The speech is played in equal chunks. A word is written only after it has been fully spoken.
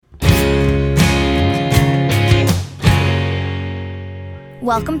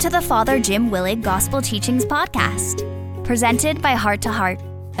Welcome to the Father Jim Willig Gospel Teachings Podcast, presented by Heart to Heart,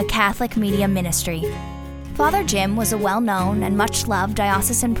 a Catholic media ministry. Father Jim was a well-known and much-loved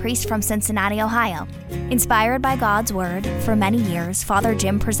diocesan priest from Cincinnati, Ohio. Inspired by God's Word, for many years, Father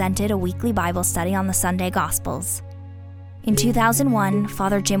Jim presented a weekly Bible study on the Sunday Gospels. In 2001,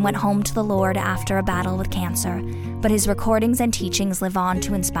 Father Jim went home to the Lord after a battle with cancer, but his recordings and teachings live on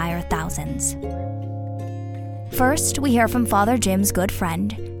to inspire thousands. First, we hear from Father Jim's good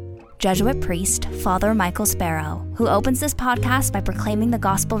friend, Jesuit priest Father Michael Sparrow, who opens this podcast by proclaiming the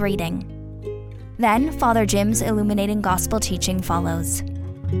Gospel reading. Then, Father Jim's illuminating Gospel teaching follows.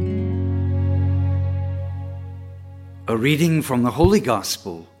 A reading from the Holy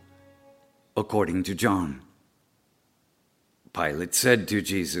Gospel according to John. Pilate said to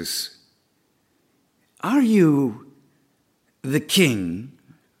Jesus, "Are you the king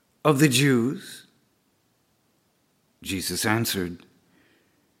of the Jews?" Jesus answered,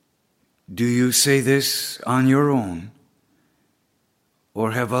 "Do you say this on your own,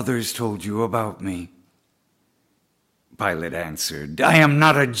 or have others told you about me?" Pilate answered, "I am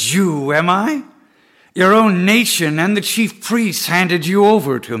not a Jew, am I? Your own nation and the chief priests handed you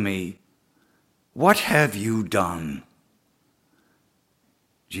over to me. What have you done?"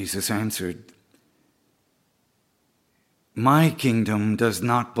 Jesus answered, "My kingdom does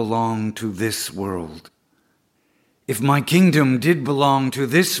not belong to this world. If my kingdom did belong to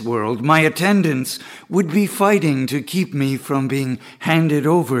this world, my attendants would be fighting to keep me from being handed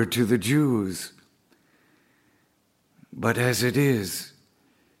over to the Jews. But as it is,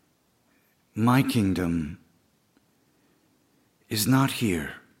 my kingdom is not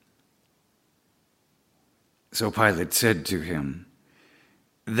here." So Pilate said to him,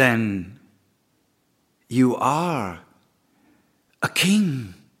 "Then you are a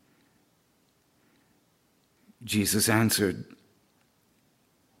king." Jesus answered,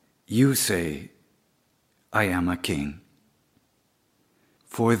 "You say I am a king.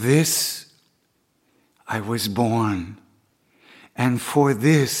 For this I was born, and for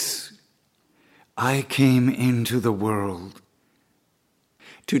this I came into the world,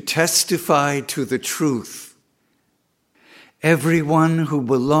 to testify to the truth. Everyone who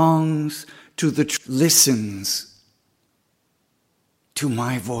belongs to the truth listens to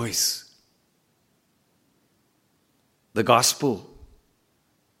my voice." The Gospel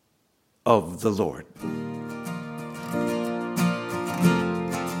of the Lord.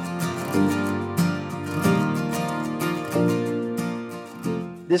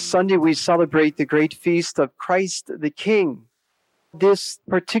 This Sunday we celebrate the great feast of Christ the King. This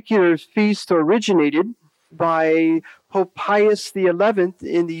particular feast originated by Pope Pius XI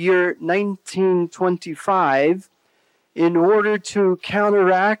in the year 1925 in order to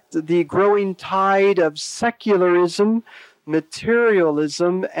counteract the growing tide of secularism,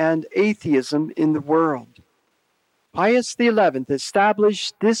 materialism, and atheism in the world. Pius XI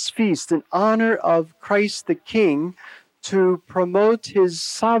established this feast in honor of Christ the King to promote his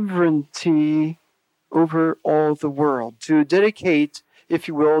sovereignty over all the world, to dedicate, if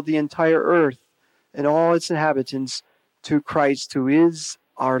you will, the entire earth and all its inhabitants to Christ, who is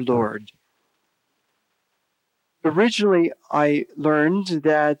our Lord. Originally, I learned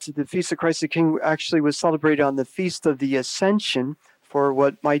that the Feast of Christ the King actually was celebrated on the Feast of the Ascension. For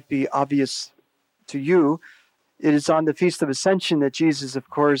what might be obvious to you, it is on the Feast of Ascension that Jesus, of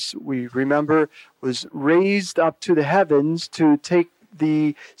course, we remember, was raised up to the heavens to take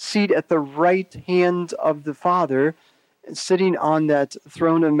the seat at the right hand of the Father, sitting on that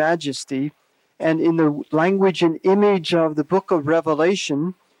throne of majesty. And in the language and image of the book of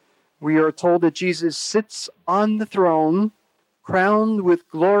Revelation, we are told that Jesus sits on the throne, crowned with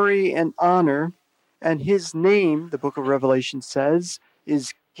glory and honor, and his name, the book of Revelation says,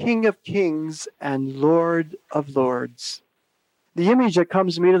 is King of Kings and Lord of Lords. The image that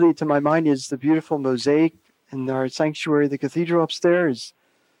comes immediately to my mind is the beautiful mosaic in our sanctuary, the cathedral upstairs.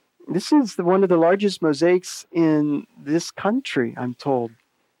 This is one of the largest mosaics in this country, I'm told.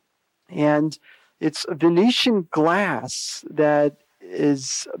 And it's Venetian glass that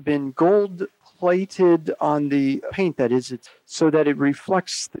has been gold plated on the paint, that is, so that it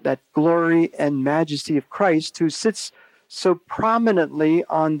reflects that glory and majesty of Christ, who sits so prominently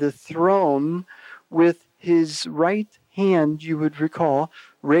on the throne with his right hand, you would recall,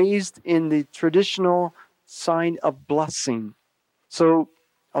 raised in the traditional sign of blessing. So,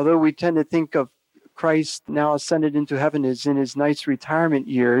 although we tend to think of Christ now ascended into heaven as in his nice retirement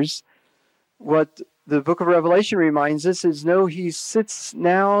years, what the book of Revelation reminds us is, no, he sits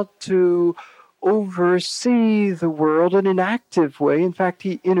now to oversee the world in an active way. In fact,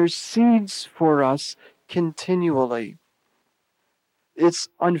 he intercedes for us continually. It's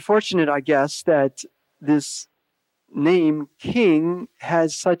unfortunate, I guess, that this name king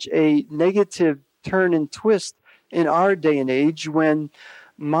has such a negative turn and twist in our day and age when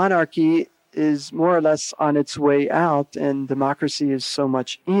monarchy is more or less on its way out and democracy is so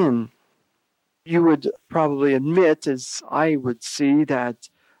much in. You would probably admit, as I would see, that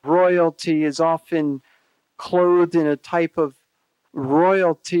royalty is often clothed in a type of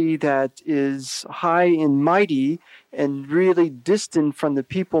royalty that is high and mighty and really distant from the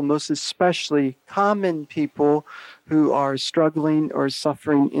people, most especially common people who are struggling or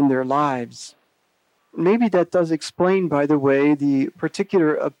suffering in their lives. Maybe that does explain, by the way, the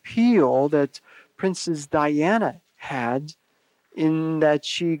particular appeal that Princess Diana had in that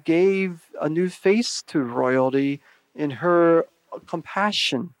she gave a new face to royalty in her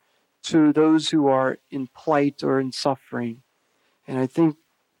compassion to those who are in plight or in suffering. And I think,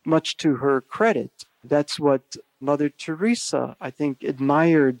 much to her credit, that's what Mother Teresa, I think,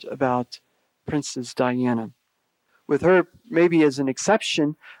 admired about Princess Diana. With her, maybe as an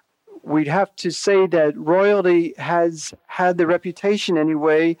exception, we'd have to say that royalty has had the reputation,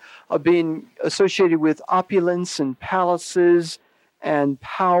 anyway, of being associated with opulence and palaces and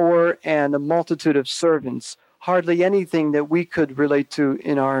power and a multitude of servants. Hardly anything that we could relate to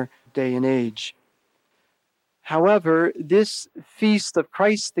in our day and age. However, this feast of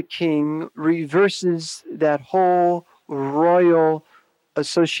Christ the King reverses that whole royal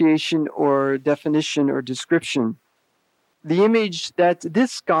association or definition or description. The image that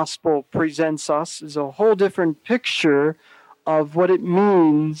this gospel presents us is a whole different picture of what it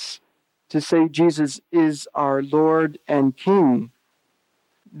means to say Jesus is our Lord and King.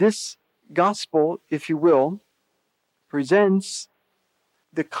 This gospel, if you will, presents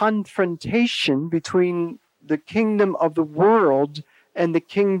the confrontation between the kingdom of the world and the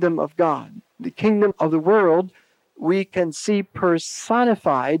kingdom of God. The kingdom of the world we can see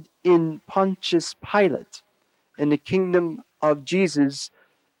personified in Pontius Pilate, and the kingdom of Jesus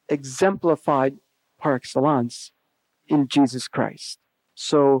exemplified par excellence in Jesus Christ.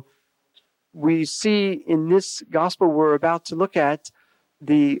 So we see in this gospel we're about to look at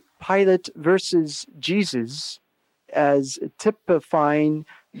the Pilate versus Jesus as typifying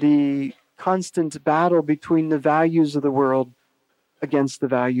the constant battle between the values of the world against the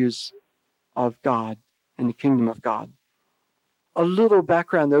values of God and the kingdom of God. A little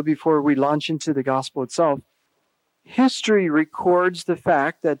background, though, before we launch into the gospel itself. History records the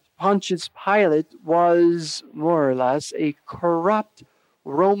fact that Pontius Pilate was more or less a corrupt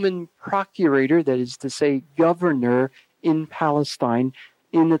Roman procurator, that is to say, governor in Palestine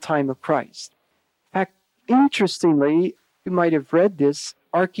in the time of Christ. In fact, interestingly, you might have read this,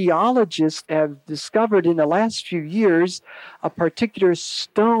 archaeologists have discovered in the last few years a particular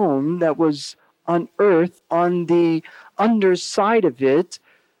stone that was unearthed. On the underside of it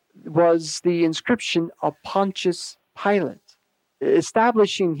was the inscription of Pontius Pilate,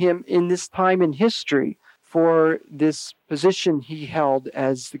 establishing him in this time in history for this position he held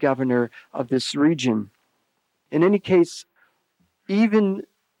as the governor of this region. In any case, even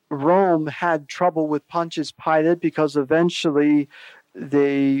Rome had trouble with Pontius Pilate because eventually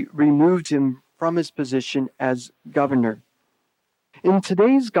they removed him from his position as governor. In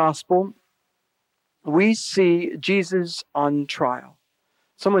today's gospel, we see Jesus on trial.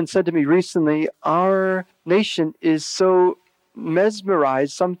 Someone said to me recently, our nation is so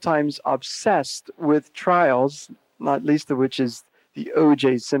mesmerized, sometimes obsessed with trials, not least of which is the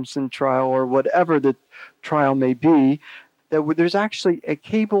O.J. Simpson trial or whatever the trial may be, that there's actually a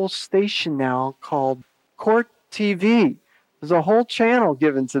cable station now called Court TV. There's a whole channel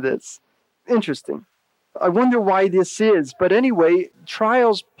given to this. Interesting. I wonder why this is. But anyway,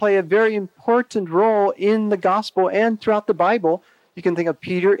 trials play a very important role in the gospel and throughout the Bible. You can think of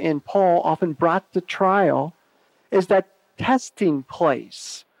Peter and Paul often brought to trial as that testing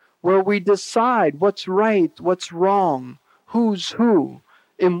place where we decide what's right, what's wrong, who's who,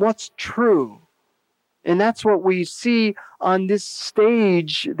 and what's true. And that's what we see on this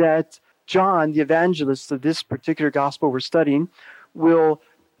stage that John, the evangelist of this particular gospel we're studying, will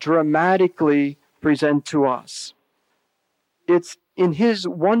dramatically present to us. It's in his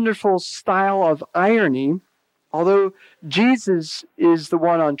wonderful style of irony. Although Jesus is the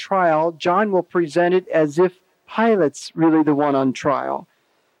one on trial, John will present it as if Pilate's really the one on trial.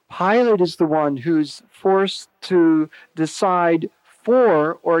 Pilate is the one who's forced to decide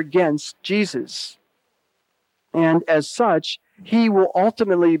for or against Jesus. And as such, he will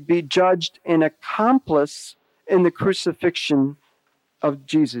ultimately be judged an accomplice in the crucifixion of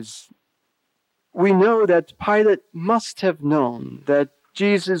Jesus. We know that Pilate must have known that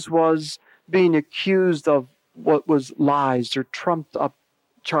Jesus was being accused of what was lies or trumped up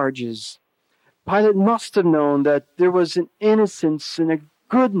charges. Pilate must have known that there was an innocence and a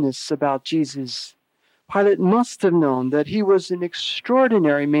goodness about Jesus. Pilate must have known that he was an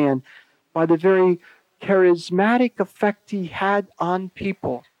extraordinary man by the very charismatic effect he had on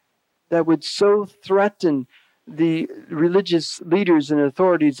people that would so threaten the religious leaders and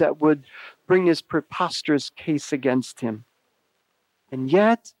authorities that would bring this preposterous case against him. And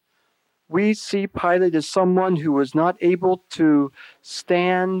yet, we see Pilate as someone who was not able to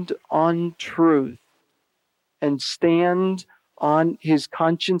stand on truth and stand on his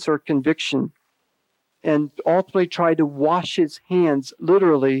conscience or conviction, and ultimately try to wash his hands,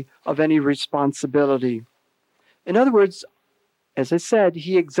 literally, of any responsibility. In other words, as I said,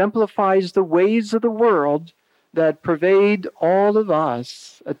 he exemplifies the ways of the world that pervade all of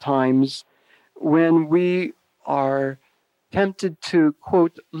us at times when we are tempted to,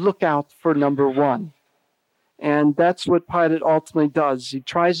 quote, look out for number one. And that's what Pilate ultimately does. He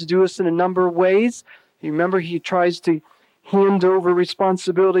tries to do this in a number of ways. You remember, he tries to hand over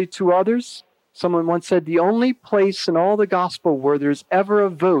responsibility to others. Someone once said, the only place in all the gospel where there's ever a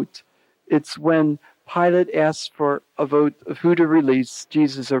vote, it's when Pilate asks for a vote of who to release,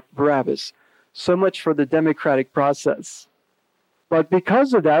 Jesus or Barabbas. So much for the democratic process. But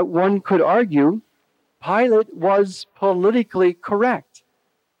because of that, one could argue Pilate was politically correct.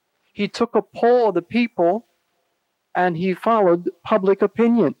 He took a poll of the people and he followed public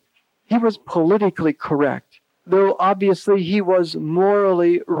opinion. He was politically correct, though obviously he was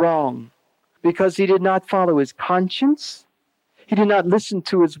morally wrong because he did not follow his conscience. He did not listen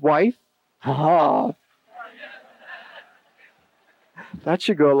to his wife. That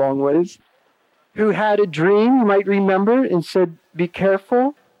should go a long ways. Who had a dream, you might remember, and said, be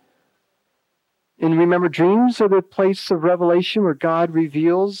careful. And remember, dreams are the place of revelation where God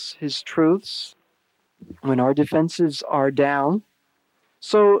reveals his truths when our defenses are down.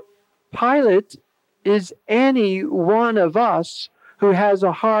 So Pilate is any one of us who has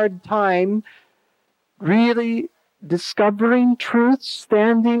a hard time really discovering truth,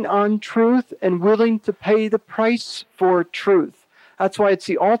 standing on truth, and willing to pay the price for truth. That's why it's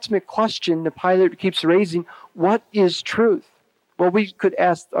the ultimate question that Pilate keeps raising. What is truth? Well, we could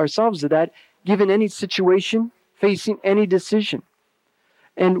ask ourselves that given any situation, facing any decision.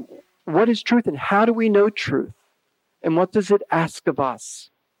 And what is truth and how do we know truth? And what does it ask of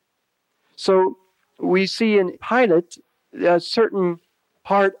us? So we see in Pilate a certain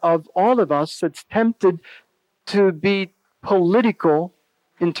part of all of us that's tempted to be political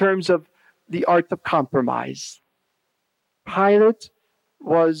in terms of the art of compromise. Pilate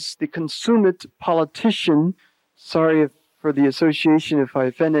was the consummate politician. Sorry for the association if I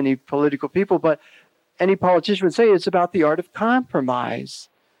offend any political people, but any politician would say it's about the art of compromise.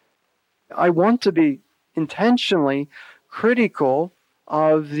 I want to be intentionally critical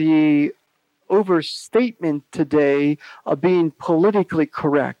of the overstatement today of being politically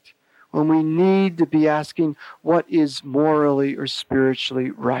correct when we need to be asking what is morally or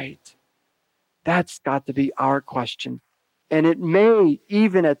spiritually right. That's got to be our question. And it may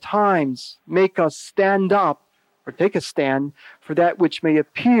even at times make us stand up or take a stand for that which may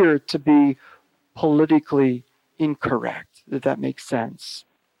appear to be politically incorrect, if that makes sense.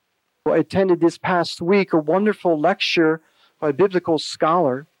 I attended this past week a wonderful lecture by a biblical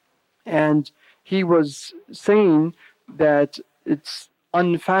scholar, and he was saying that it's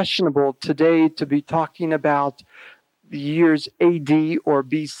unfashionable today to be talking about the years AD or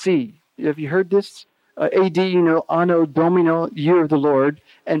BC. Have you heard this? AD, Anno Domino, year of the Lord,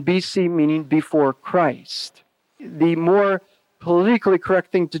 and BC meaning before Christ. The more politically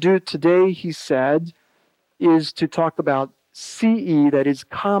correct thing to do today, he said, is to talk about CE, that is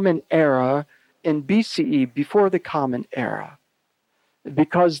Common Era, and BCE, before the Common Era,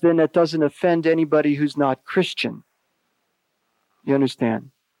 because then it doesn't offend anybody who's not Christian. You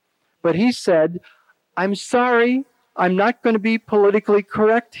understand? But he said, I'm sorry, I'm not going to be politically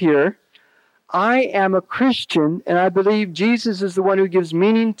correct here. I am a Christian, and I believe Jesus is the one who gives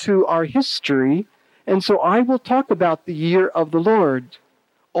meaning to our history, and so I will talk about the year of the Lord.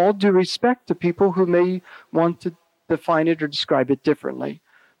 All due respect to people who may want to define it or describe it differently.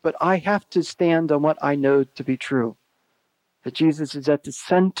 But I have to stand on what I know to be true, that Jesus is at the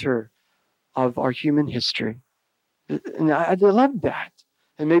center of our human history. And I love that.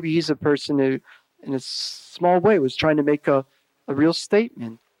 And maybe he's a person who, in a small way, was trying to make a real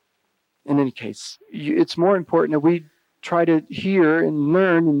statement. In any case, it's more important that we try to hear and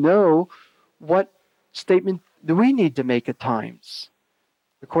learn and know what statement do we need to make at times,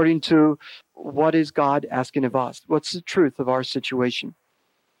 according to what is God asking of us. What's the truth of our situation?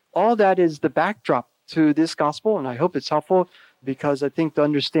 All that is the backdrop to this gospel, and I hope it's helpful because I think to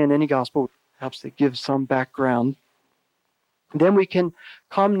understand any gospel helps to give some background. Then we can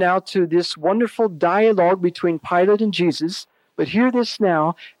come now to this wonderful dialogue between Pilate and Jesus, but hear this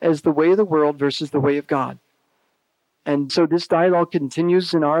now as the way of the world versus the way of God. And so this dialogue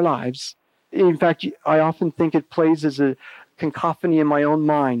continues in our lives. In fact, I often think it plays as a cacophony in my own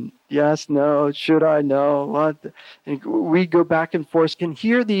mind. Yes, no, should I, no, what? And we go back and forth, can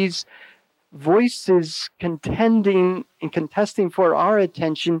hear these voices contending and contesting for our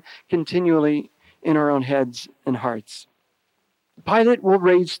attention continually in our own heads and hearts. Pilate will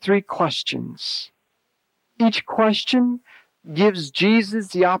raise 3 questions. Each question gives Jesus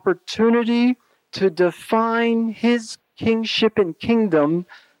the opportunity to define his kingship and kingdom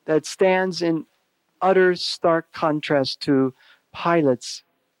that stands in utter stark contrast to Pilate's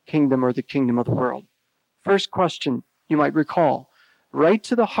kingdom or the kingdom of the world. First question, you might recall, right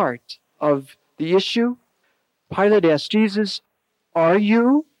to the heart of the issue, Pilate asked Jesus, "Are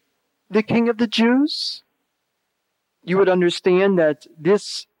you the king of the Jews?" You would understand that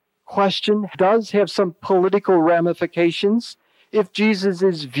this question does have some political ramifications. If Jesus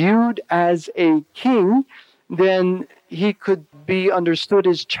is viewed as a king, then he could be understood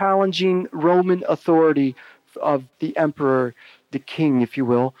as challenging Roman authority of the emperor, the king, if you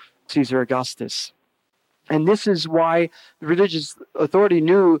will, Caesar Augustus. And this is why the religious authority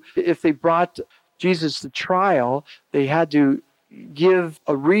knew if they brought Jesus to trial, they had to give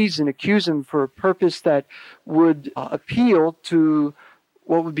a reason, accuse him for a purpose that would appeal to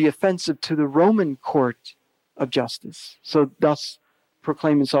what would be offensive to the Roman court of justice. So thus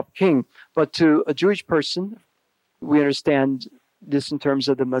proclaim himself king. But to a Jewish person, we understand this in terms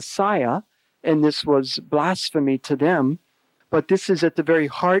of the Messiah, and this was blasphemy to them. But this is at the very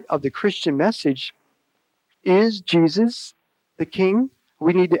heart of the Christian message. Is Jesus the king?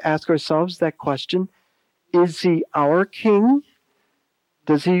 We need to ask ourselves that question. Is he our king?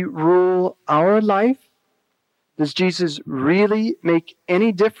 Does he rule our life? Does Jesus really make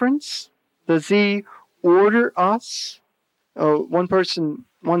any difference? Does he order us? One person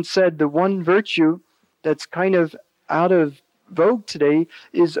once said the one virtue that's kind of out of vogue today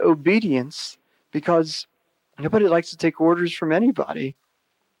is obedience, because nobody likes to take orders from anybody.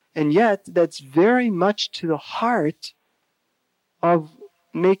 And yet, that's very much to the heart of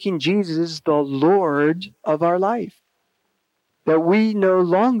making Jesus the Lord of our life. That we no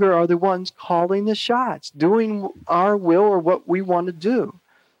longer are the ones calling the shots, doing our will or what we want to do.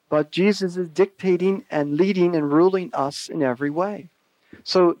 But Jesus is dictating and leading and ruling us in every way.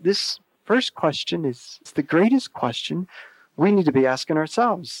 So this first question is the greatest question we need to be asking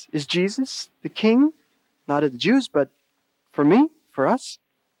ourselves. Is Jesus the king? Not of the Jews, but for me, for us.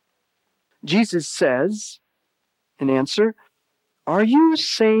 Jesus says, in answer, "Are you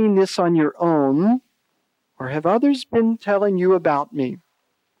saying this on your own, or have others been telling you about me?"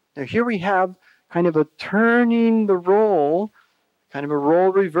 Now here we have kind of a turning the role, kind of a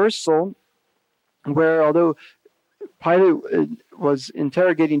role reversal, where although Pilate was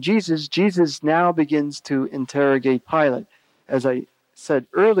interrogating Jesus, Jesus now begins to interrogate Pilate. As I said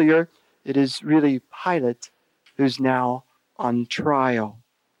earlier, it is really Pilate who's now on trial.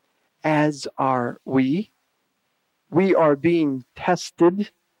 As are we. We are being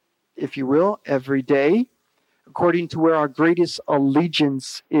tested, if you will, every day, according to where our greatest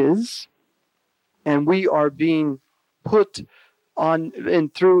allegiance is. And we are being put on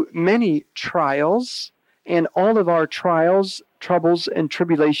and through many trials, and all of our trials, troubles, and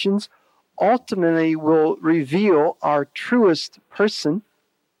tribulations ultimately will reveal our truest person.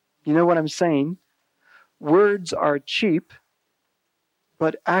 You know what I'm saying? Words are cheap,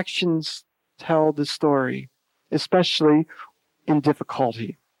 but actions tell the story, especially in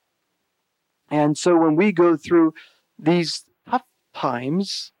difficulty. And so when we go through these tough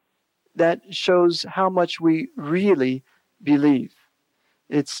times, that shows how much we really believe.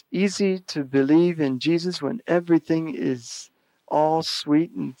 It's easy to believe in Jesus when everything is all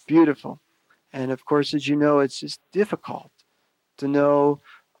sweet and beautiful. And of course, as you know, it's just difficult to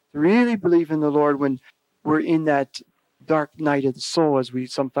really believe in the Lord when we're in that dark night of the soul, as we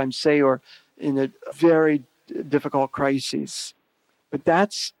sometimes say, or in a very difficult crisis. But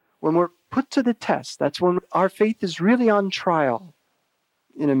that's when we're put to the test. That's when our faith is really on trial,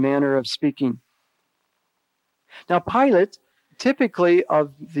 in a manner of speaking. Now, Pilate, typically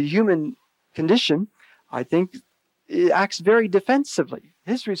of the human condition, I think, acts very defensively.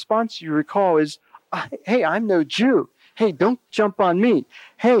 His response, you recall, is, "Hey, I'm no Jew. Hey, don't jump on me.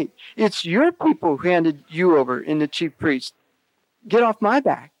 Hey, it's your people who handed you over in the chief priest. Get off my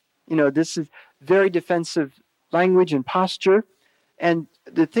back." This is very defensive language and posture. And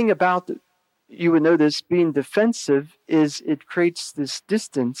the thing about you would know this, being defensive is it creates this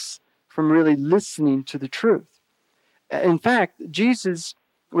distance from really listening to the truth. In fact, Jesus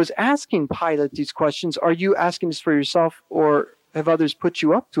was asking Pilate these questions. Are you asking this for yourself, or have others put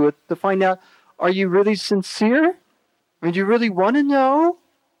you up to it, to find out, are you really sincere? I mean, do you really want to know?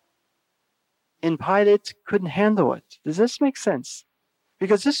 And Pilate couldn't handle it. Does this make sense?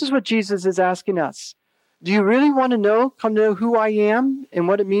 Because this is what Jesus is asking us. Do you really want to know, come to know who I am and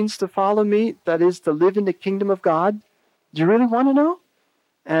what it means to follow me, that is, to live in the kingdom of God? Do you really want to know?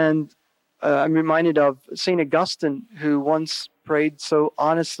 And I'm reminded of St. Augustine, who once prayed so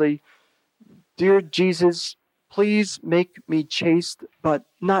honestly, "Dear Jesus, please make me chaste, but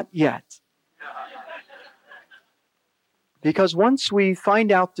not yet." Because once we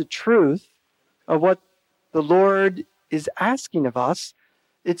find out the truth of what the Lord is asking of us,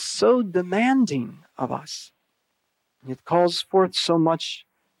 it's so demanding of us. It calls forth so much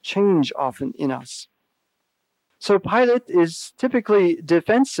change often in us. So Pilate is typically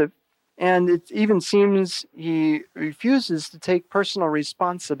defensive, and it even seems he refuses to take personal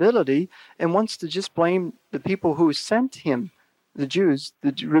responsibility and wants to just blame the people who sent him, the Jews,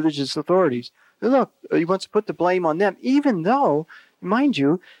 the religious authorities. Look, he wants to put the blame on them, even though, mind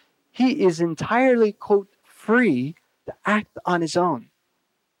you, he is entirely, quote, free to act on his own.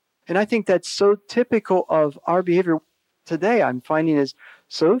 And I think that's so typical of our behavior today. I'm finding is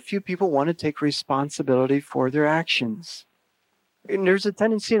so few people want to take responsibility for their actions. And there's a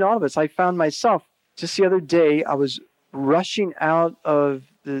tendency in all of us. I found myself just the other day, I was rushing out of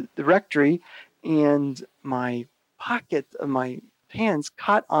the rectory, and my pocket of my pants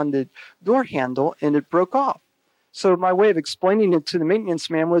caught on the door handle and it broke off. So my way of explaining it to the maintenance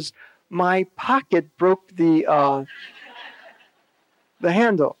man was, my pocket broke the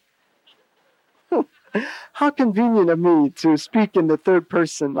handle. How convenient of me to speak in the third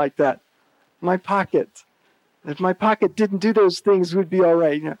person like that. My pocket. If my pocket didn't do those things, we'd be all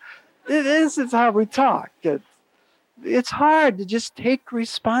right. You know, this is how we talk. It's hard to just take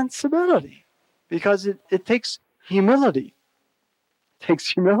responsibility because it takes humility. It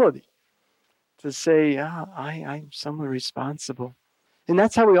takes humility to say, I'm somewhat responsible. And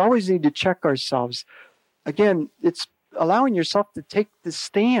that's how we always need to check ourselves. Again, it's allowing yourself to take the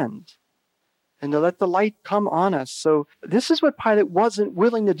stand and to let the light come on us. So this is what Pilate wasn't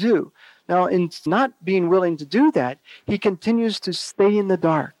willing to do. Now, in not being willing to do that, he continues to stay in the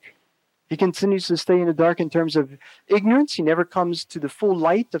dark. He continues to stay in the dark in terms of ignorance. He never comes to the full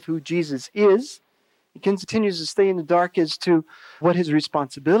light of who Jesus is. He continues to stay in the dark as to what his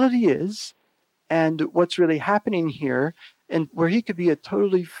responsibility is and what's really happening here, and where he could be a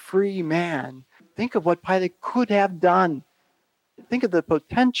totally free man. Think of what Pilate could have done. Think of the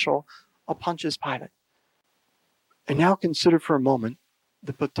potential of Pontius Pilate. And now consider for a moment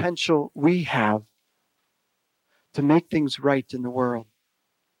the potential we have to make things right in the world.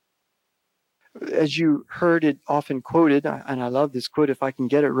 As you heard it often quoted, and I love this quote if I can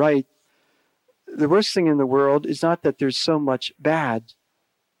get it right, the worst thing in the world is not that there's so much bad,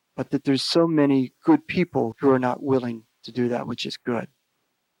 but that there's so many good people who are not willing to do that which is good.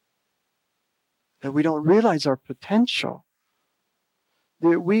 That we don't realize our potential.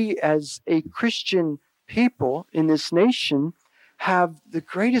 That we as a Christian people in this nation have the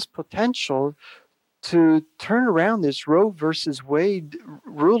greatest potential to turn around this Roe versus Wade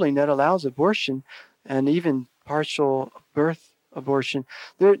ruling that allows abortion and even partial birth abortion.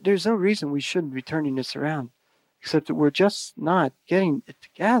 There's no reason we shouldn't be turning this around, except that we're just not getting it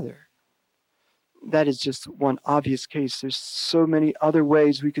together. That is just one obvious case. There's so many other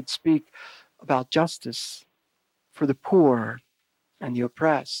ways we could speak about justice for the poor and the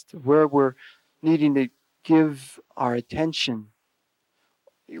oppressed, where we're needing to give our attention.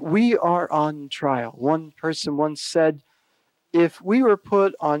 We are on trial. One person once said, if we were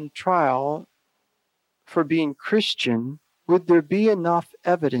put on trial for being Christian, would there be enough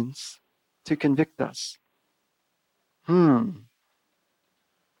evidence to convict us? Would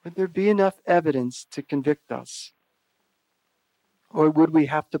there be enough evidence to convict us? Or would we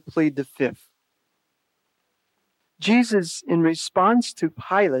have to plead the fifth? Jesus, in response to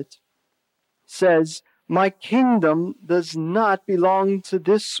Pilate, says, my kingdom does not belong to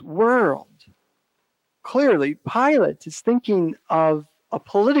this world. Clearly, Pilate is thinking of a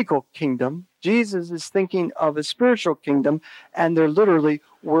political kingdom. Jesus is thinking of a spiritual kingdom, and they're literally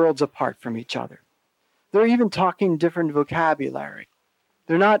worlds apart from each other. They're even talking different vocabulary.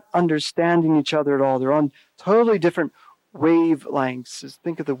 They're not understanding each other at all. They're on totally different wavelengths.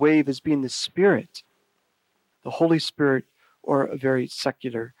 Think of the wave as being the Spirit, the Holy Spirit, or a very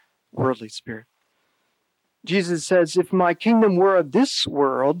secular, worldly spirit. Jesus says, if my kingdom were of this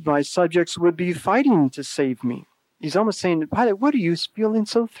world, my subjects would be fighting to save me. He's almost saying, Pilate, what are you feeling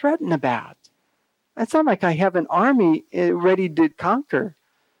so threatened about? It's not like I have an army ready to conquer.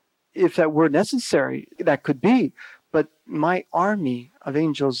 If that were necessary, that could be. But my army of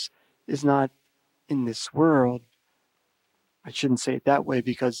angels is not in this world. I shouldn't say it that way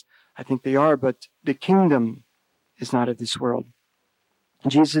because I think they are, but the kingdom is not of this world.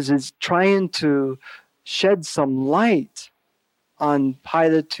 Jesus is trying to shed some light on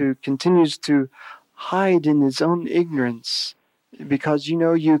Pilate, who continues to hide in his own ignorance, because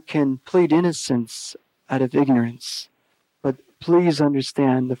you can plead innocence out of ignorance. But please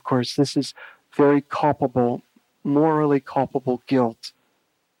understand, of course, this is very culpable, morally culpable guilt.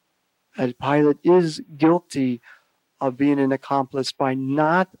 And Pilate is guilty of being an accomplice by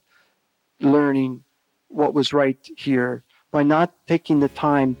not learning what was right here, by not taking the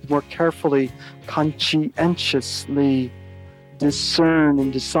time to more carefully, conscientiously discern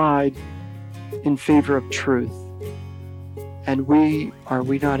and decide in favor of truth. And are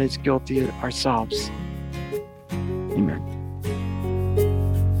we not as guilty ourselves? Amen.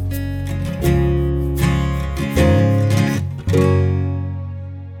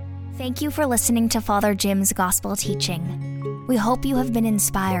 Thank you for listening to Father Jim's Gospel Teaching. We hope you have been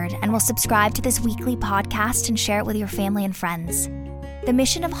inspired and will subscribe to this weekly podcast and share it with your family and friends. The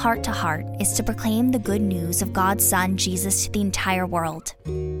mission of Heart to Heart is to proclaim the good news of God's Son, Jesus, to the entire world.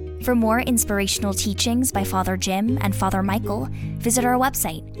 For more inspirational teachings by Father Jim and Father Michael, visit our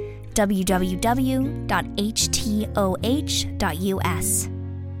website, www.htoh.us.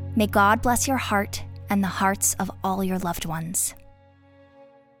 May God bless your heart and the hearts of all your loved ones.